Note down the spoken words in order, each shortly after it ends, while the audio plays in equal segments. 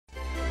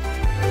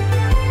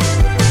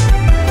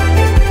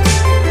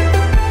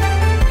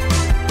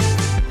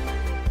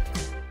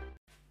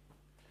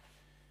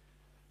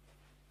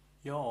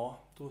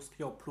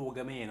ska jag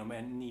plåga mig igenom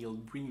en Neil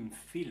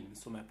Breen-film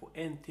som är på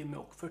 1 timme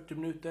och 40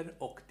 minuter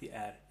och det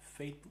är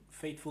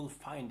Fateful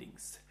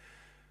Findings.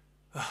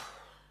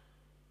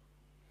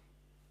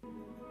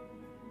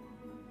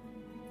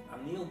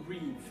 En Neil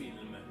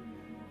Breen-film.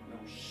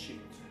 No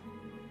shit.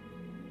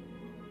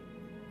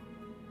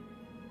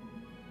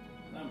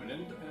 Nej, men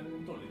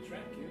en dålig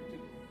track är ju inte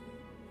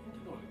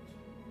dåligt.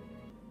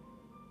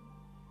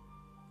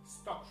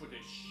 Stock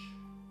footage.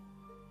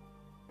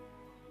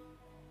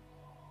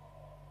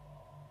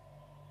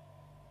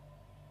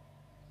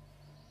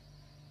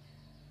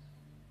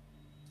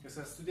 Jag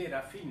ska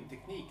studera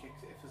filmteknik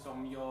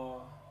eftersom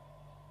jag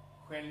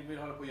själv vill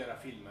hålla på att göra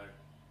filmer.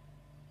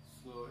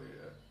 Så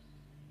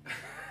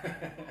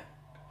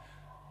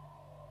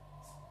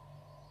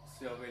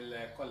så jag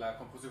vill kolla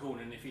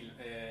kompositionen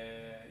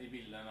i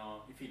bilden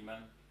och i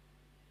filmen.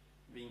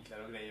 Vinklar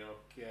och grejer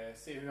och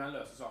se hur han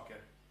löser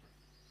saker.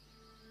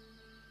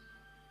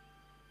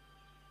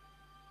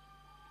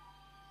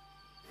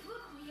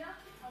 Look, Leah,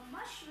 a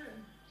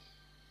mushroom.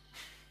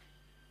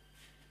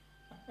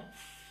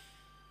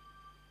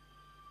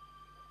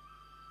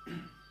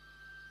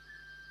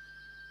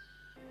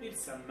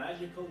 It's a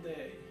magical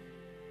day.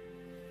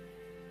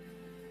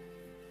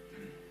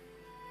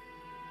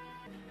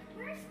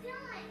 Where's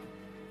Dylan?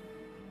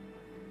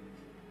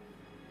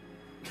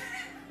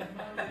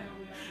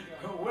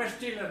 Where's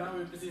Dylan? Han var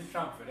ju precis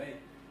framför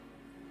dig.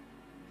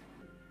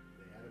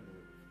 They had a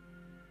move.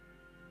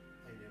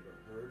 I never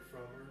heard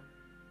from her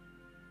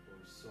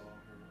or saw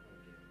her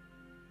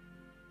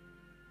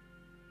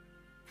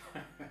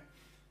again.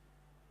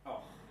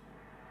 Ja.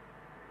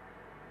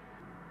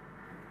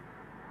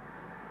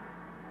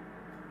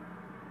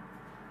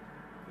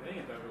 Det är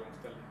inget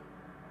övergångsställe.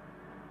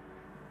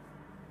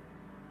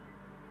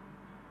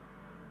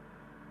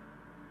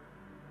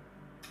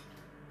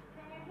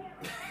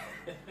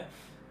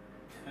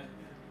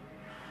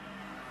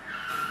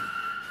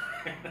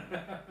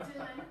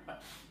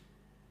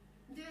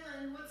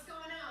 Dylan, what's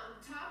going on?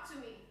 Talk to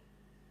me.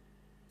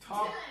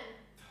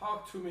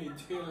 Talk to me,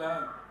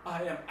 Dylan.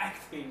 I am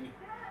acting.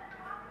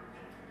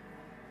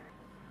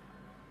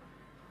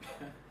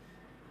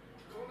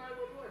 Call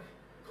 911.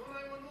 Call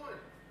 911.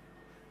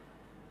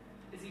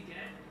 Is he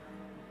dead?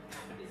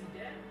 Is he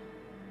dead?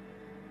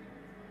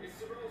 It's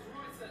the Rolls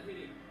Royce that hit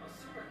him. I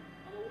saw it.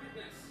 I'm a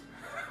witness.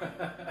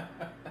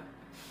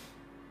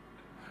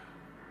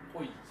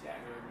 Oj,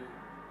 jävlar.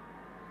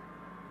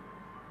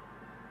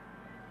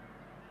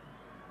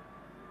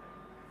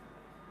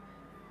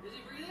 Is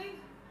he breathing?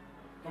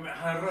 Ja, men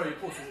han rör ju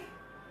på sig.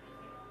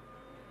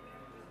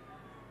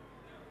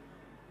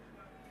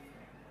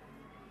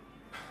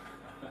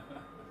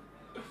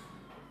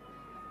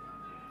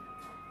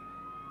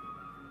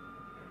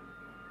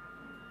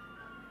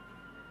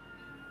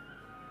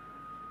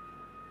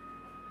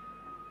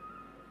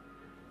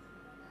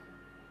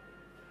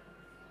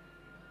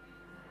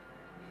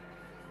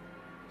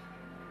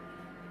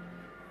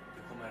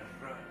 Det kommer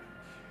rök.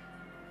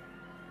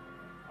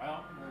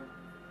 Ja,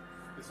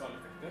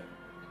 specialeffekter.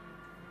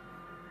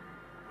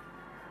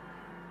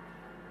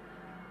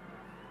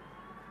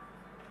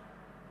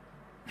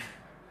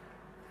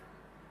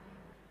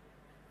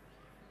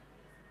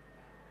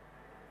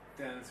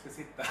 Den ska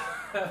sitta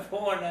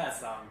på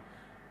näsan.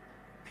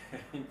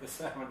 Inte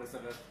så här, men det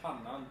över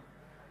pannan.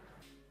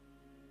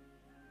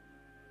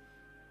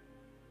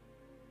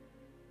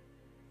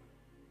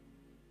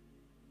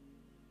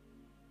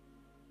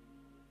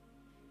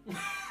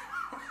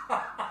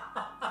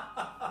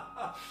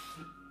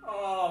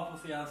 Får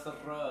se hans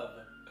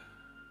röv.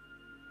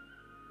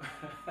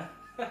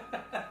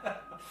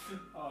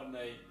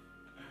 Nej.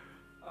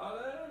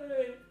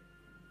 Nej.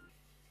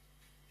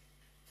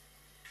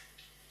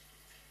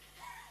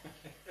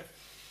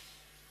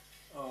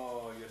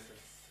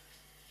 Jösses.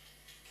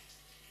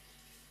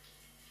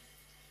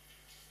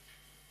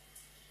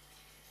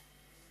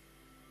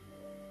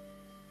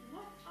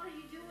 What are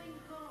you doing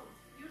home?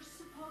 You're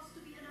supposed to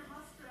be in a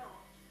hospital.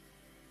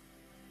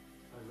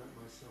 I let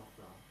myself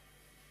out.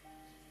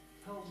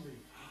 Help me.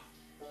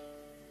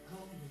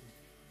 Help me.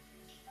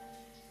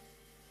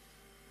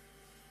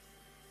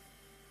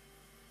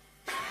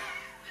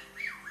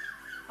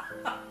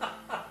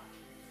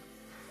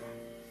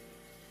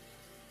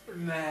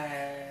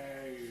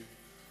 Nej.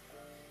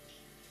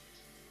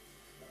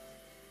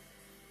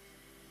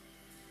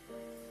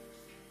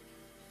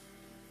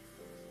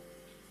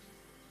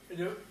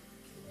 Du.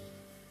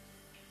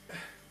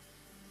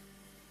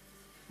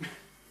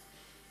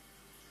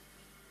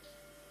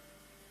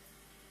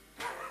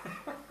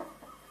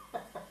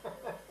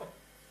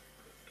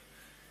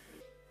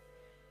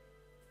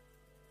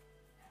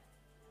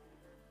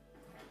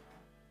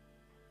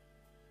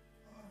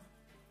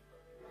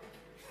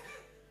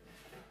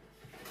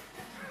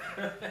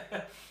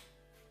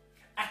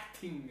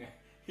 Acting.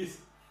 He's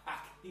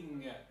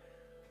acting.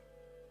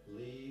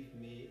 Leave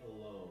me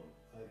alone.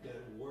 I've got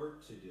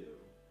work to do.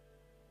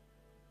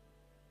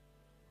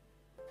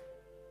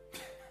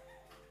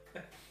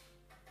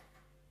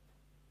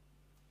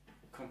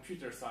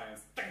 Computer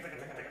science.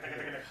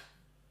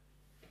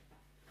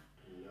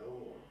 No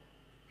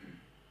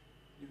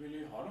vill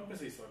ju ha dem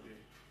precis så. Don't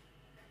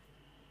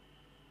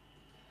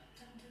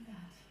do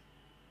that.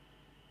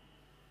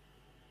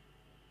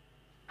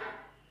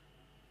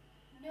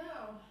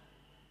 No.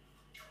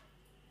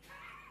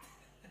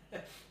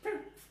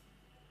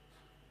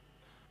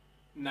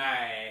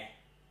 Nej.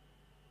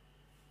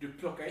 Du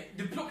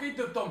plockar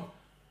inte upp dem.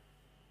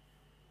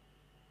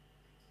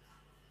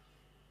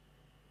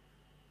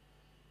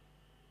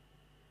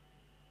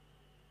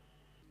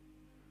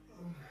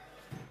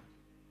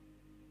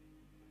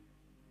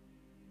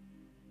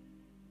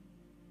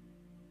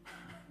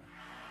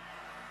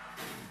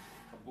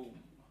 Kaboom.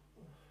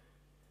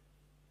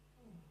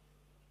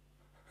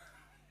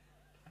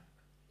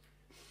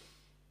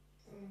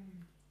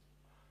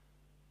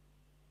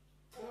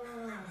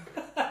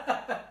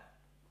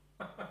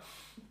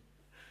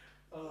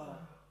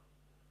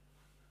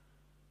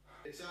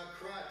 It's a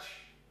crutch.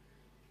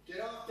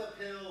 Get off the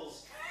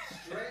pills.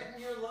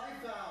 Straighten your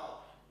life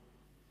out.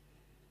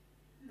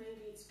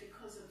 Maybe it's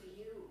because of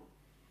you.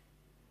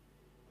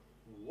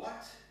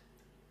 What?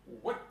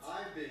 What?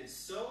 I've been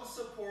so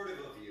supportive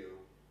of you.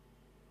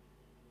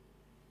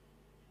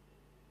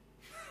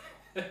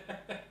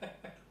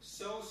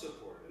 So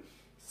supportive.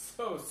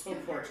 So You heard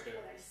supportive.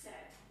 what I said.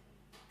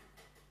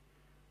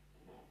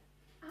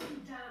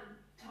 I'm done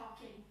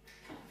talking.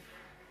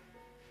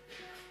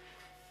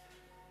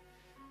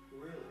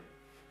 Really?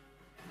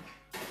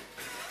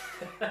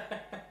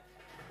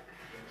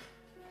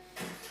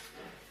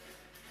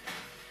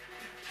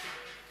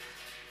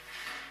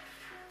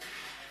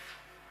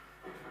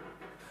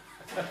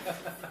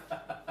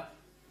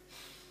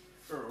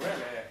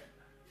 Really?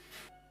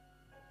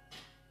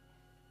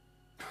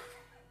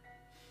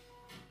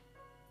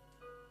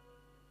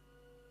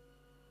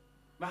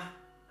 Va?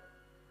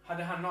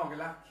 Hade han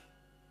nagellack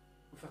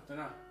på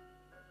fötterna?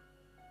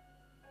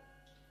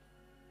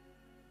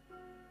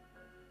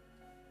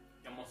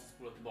 Jag måste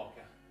spola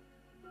tillbaka.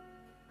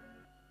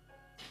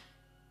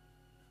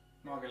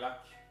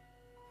 Nagellack.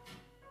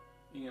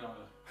 Ingen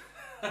nagel.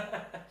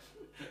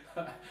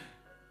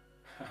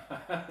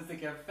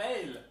 Vilken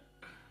fail!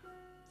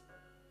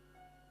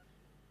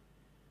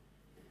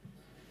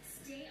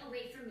 Stay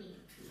away from me.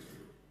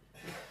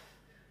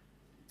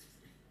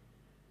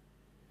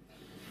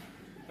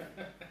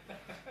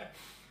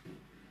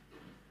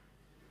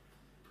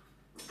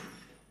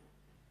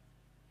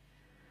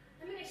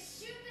 I'm gonna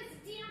shoot this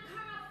damn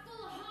car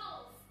full of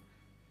holes.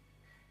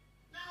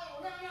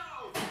 No, no,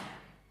 no!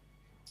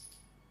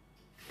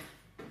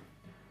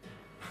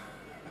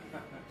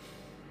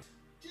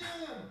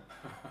 Jim!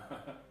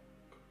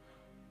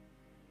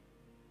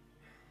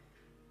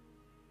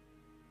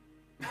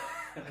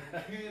 I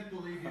can't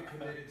believe you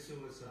committed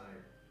suicide.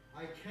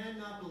 I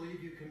cannot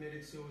believe you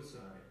committed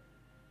suicide.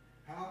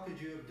 How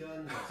could you have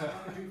done this? How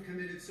could you have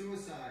committed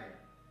suicide?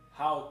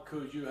 How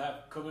could you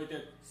have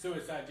committed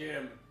suicide,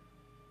 Jim?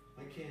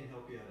 I can't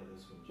help you out of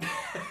this one, Jim.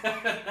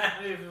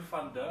 Det är för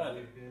fan What död.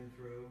 we've been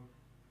through,